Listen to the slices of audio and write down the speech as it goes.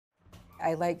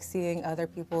I like seeing other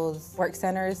people's work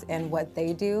centers and what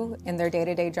they do in their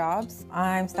day-to-day jobs.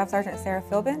 I'm Staff Sgt.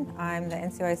 Filbin. I'm the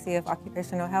NCOIC of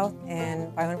Occupational Health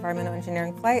and Bioenviromental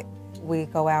Engineering Flight. We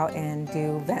go out and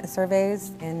do vent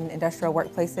surveys in industrial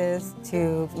workplaces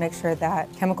to make sure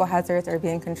that chemical hazards are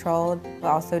being controlled. We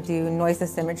also do noise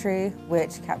dosimetry,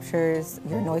 which captures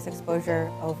your noise exposure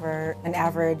over an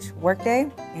average workday.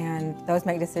 And those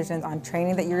make decisions on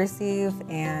training that you receive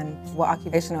and what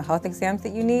occupational health exams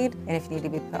that you need, and if you need to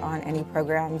be put on any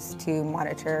programs to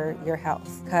monitor your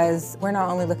health. Because we're not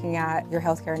only looking at your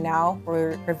healthcare now,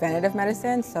 we're preventative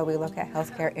medicine, so we look at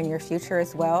healthcare in your future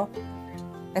as well.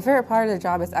 My favorite part of the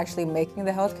job is actually making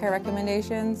the healthcare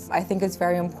recommendations. I think it's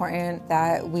very important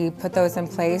that we put those in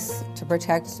place to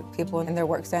protect people in their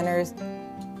work centers.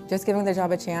 Just giving the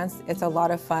job a chance, it's a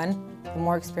lot of fun. The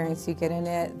more experience you get in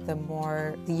it, the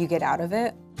more you get out of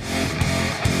it.